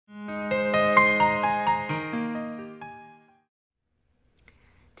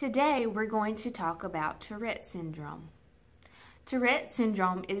Today we're going to talk about Tourette's syndrome. Tourette's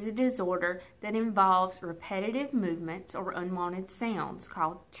syndrome is a disorder that involves repetitive movements or unwanted sounds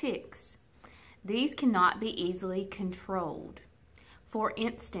called tics. These cannot be easily controlled. For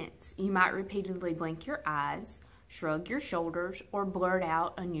instance, you might repeatedly blink your eyes, shrug your shoulders, or blurt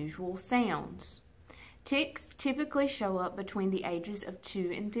out unusual sounds. Tics typically show up between the ages of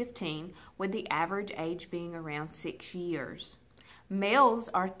 2 and 15, with the average age being around 6 years. Males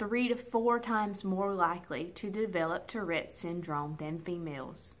are 3 to 4 times more likely to develop Tourette's syndrome than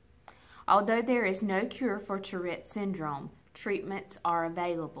females. Although there is no cure for Tourette's syndrome, treatments are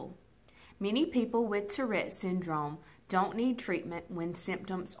available. Many people with Tourette's syndrome don't need treatment when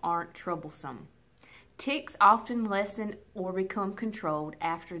symptoms aren't troublesome. Tics often lessen or become controlled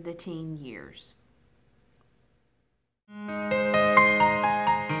after the teen years.